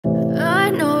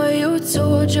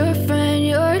told your friend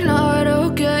you're not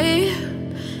okay,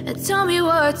 and tell me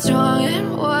what's wrong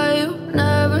and why you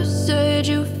never said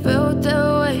you felt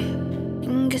that way.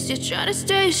 And guess you're trying to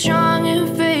stay strong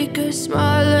and fake a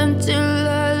smile until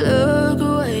I look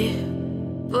away.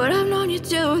 But I've known you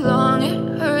too long,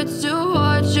 it hurts to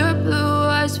watch your blue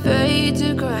eyes fade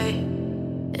to gray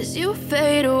as you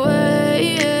fade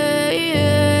away,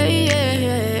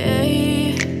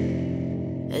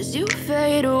 as you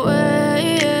fade away.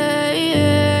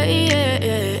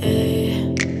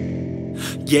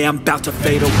 Yeah, I'm about to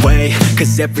fade away,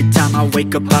 cause every time I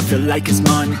wake up I feel like it's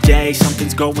Monday.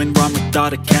 Something's going wrong with all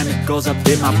the chemicals up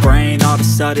in my brain. All of a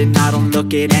sudden I don't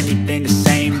look at anything the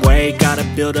same way. Gotta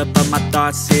build up of my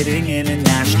thoughts sitting in an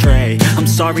ashtray. I'm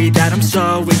sorry that I'm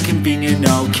so inconvenient,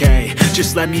 okay.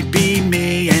 Just let me be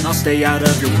me and I'll stay out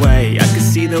of your way. I can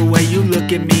see the way you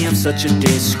look at me, I'm such a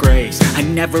disgrace. I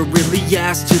never really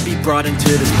asked to be brought into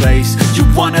this place. You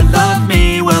wanna love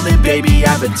me? Well then baby,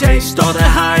 have a taste. All the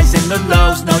highs and the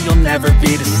lows, no, you'll never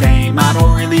be the same. I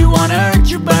don't really wanna hurt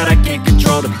you, but I can't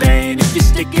control the pain. If you're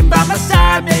sticking by my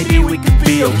side, maybe we could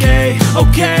be okay.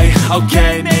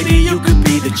 Okay, maybe you could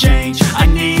be the change I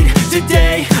need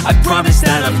today. I promise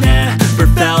that I've never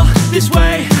felt this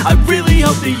way. I really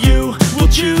hope that you will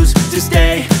choose to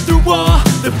stay through all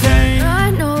the pain.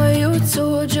 I know you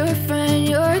told your friend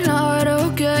you're not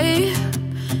okay,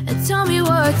 and tell me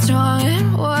what's wrong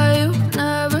and why you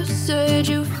never said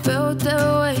you felt that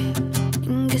way.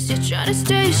 Guess you're trying to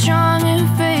stay strong and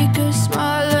fake a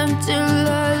smile until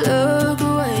I look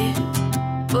away.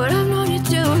 But I've known you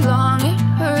too long, it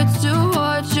hurts to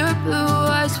watch your blue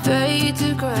eyes fade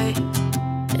to gray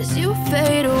as you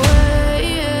fade away,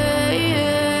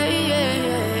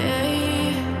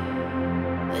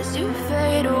 as you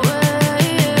fade away,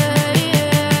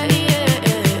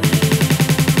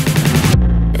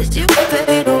 as you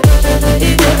fade away.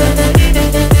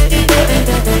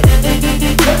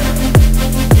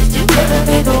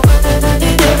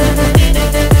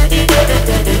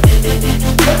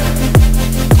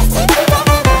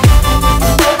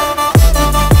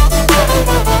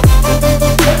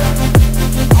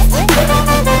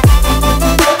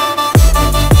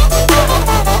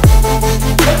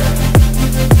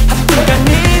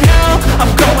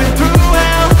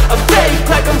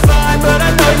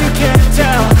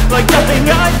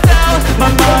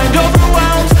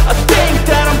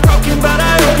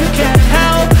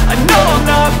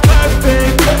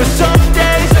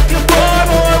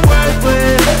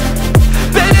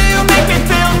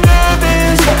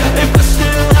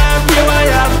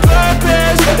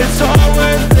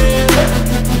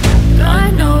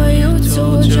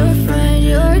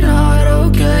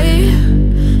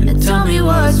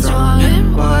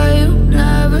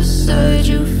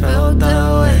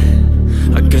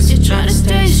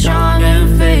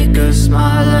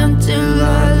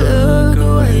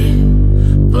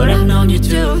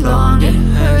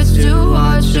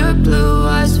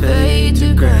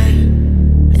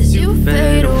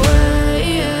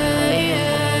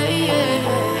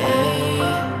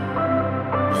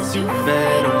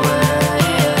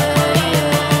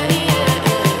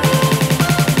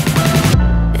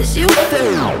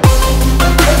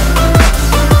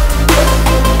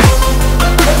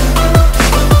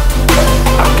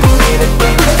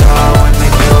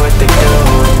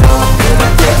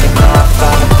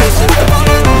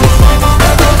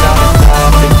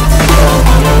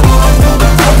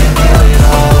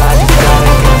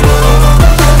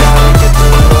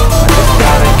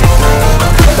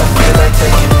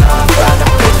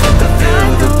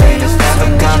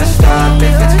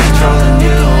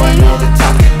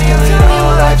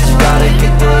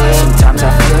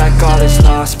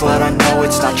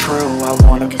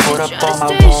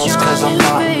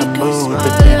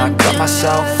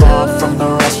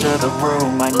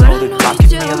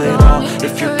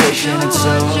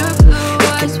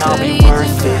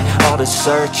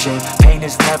 Pain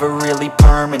is never really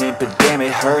permanent, but damn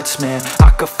it hurts, man. I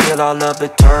could feel all of the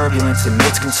turbulence and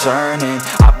it's concerning.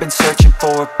 I've been searching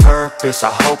for a purpose,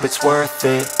 I hope it's worth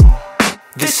it.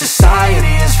 This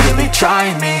society is really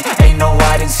trying me. Ain't no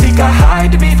hide and seek, I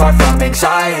hide to be far from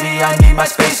anxiety. I need my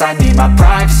space, I need my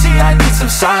privacy, I need some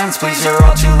silence, please. You're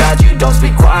all too loud, you don't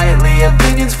speak quietly.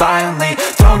 Opinions violently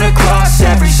thrown across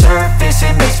every surface,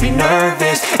 it makes me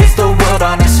nervous. Is the world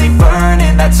honestly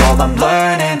burning? That's all I'm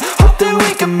learning. Hope that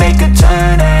we can make a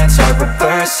turn and start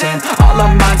reversing. All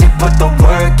our minds and put the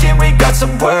work in, we got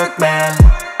some work, man.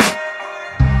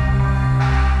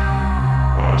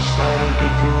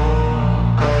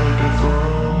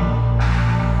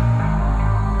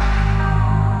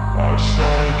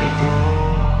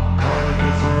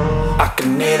 I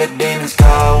can hear the demons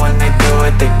call. call when they do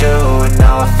what they do. And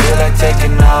now I feel like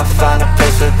taking off, find a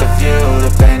place with a view. The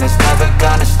pain is never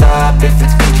gonna stop if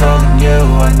it's controlling you.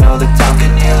 I know that time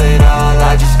can heal it all,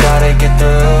 I just gotta get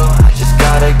through. I just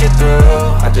gotta get through,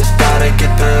 I just gotta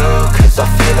get through. Cause I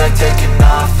feel like taking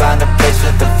off, find a place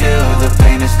with a view. The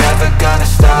pain is never gonna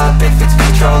stop if it's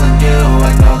controlling you.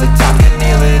 I know that time can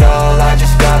heal it all, I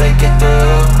just gotta get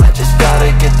through. I just gotta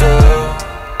get through.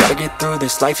 Gotta get through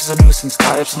this, life is a nuisance,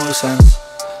 tie up some loose ends.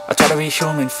 I try to be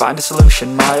human, find a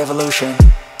solution, my evolution.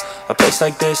 A place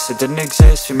like this, it didn't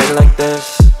exist, we made it like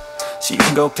this. So you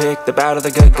can go pick the bad or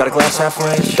the good, got a glass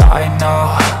halfway. I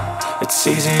know, it's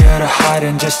easier to hide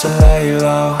than just to lay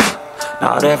low.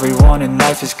 Not everyone in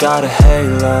life has got a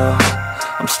halo.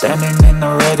 I'm standing in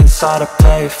the red inside a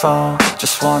payphone,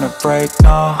 just wanna break,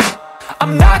 no.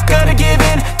 I'm not gonna give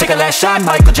in, take a last shot,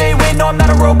 Michael J. Win. No, I'm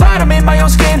not a robot, I'm in my own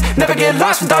skin. Never get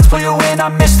lost when thoughts pull you in. I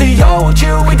miss the old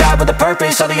you, we died with a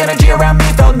purpose. All the energy around me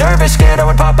felt nervous, scared I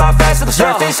would pop off fast to the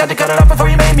surface. Had to cut it off before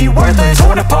you made me worthless.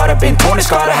 Torn apart, I've been torn and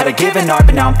scarred. I had a given art,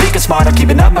 but now I'm thinking smart. I'm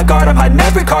keeping up my guard, I'm hiding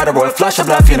every card. A royal flush of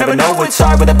love, you never know what's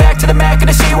hard. With a back to the mat,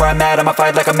 gonna see where I'm at. I'ma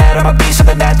fight like I'm mad, I'ma be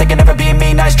something that they can never be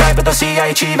me. Nice try, but they'll see I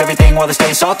achieve everything while they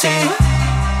stay salty.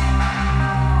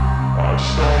 I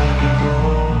just gotta get through,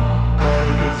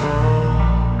 gotta get through.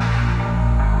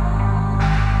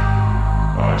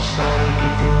 I just gotta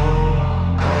get through,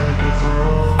 gotta get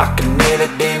through. I can hear the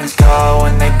demons call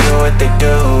when they do what they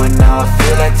do. And now I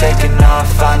feel like taking off,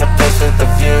 find a place with a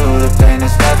view. The pain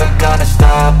is never gonna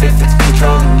stop if it's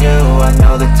controlling you. I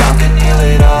know that time can heal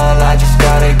it all, I just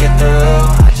gotta get through.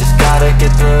 I just gotta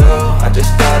get through, I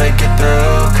just gotta get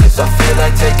through.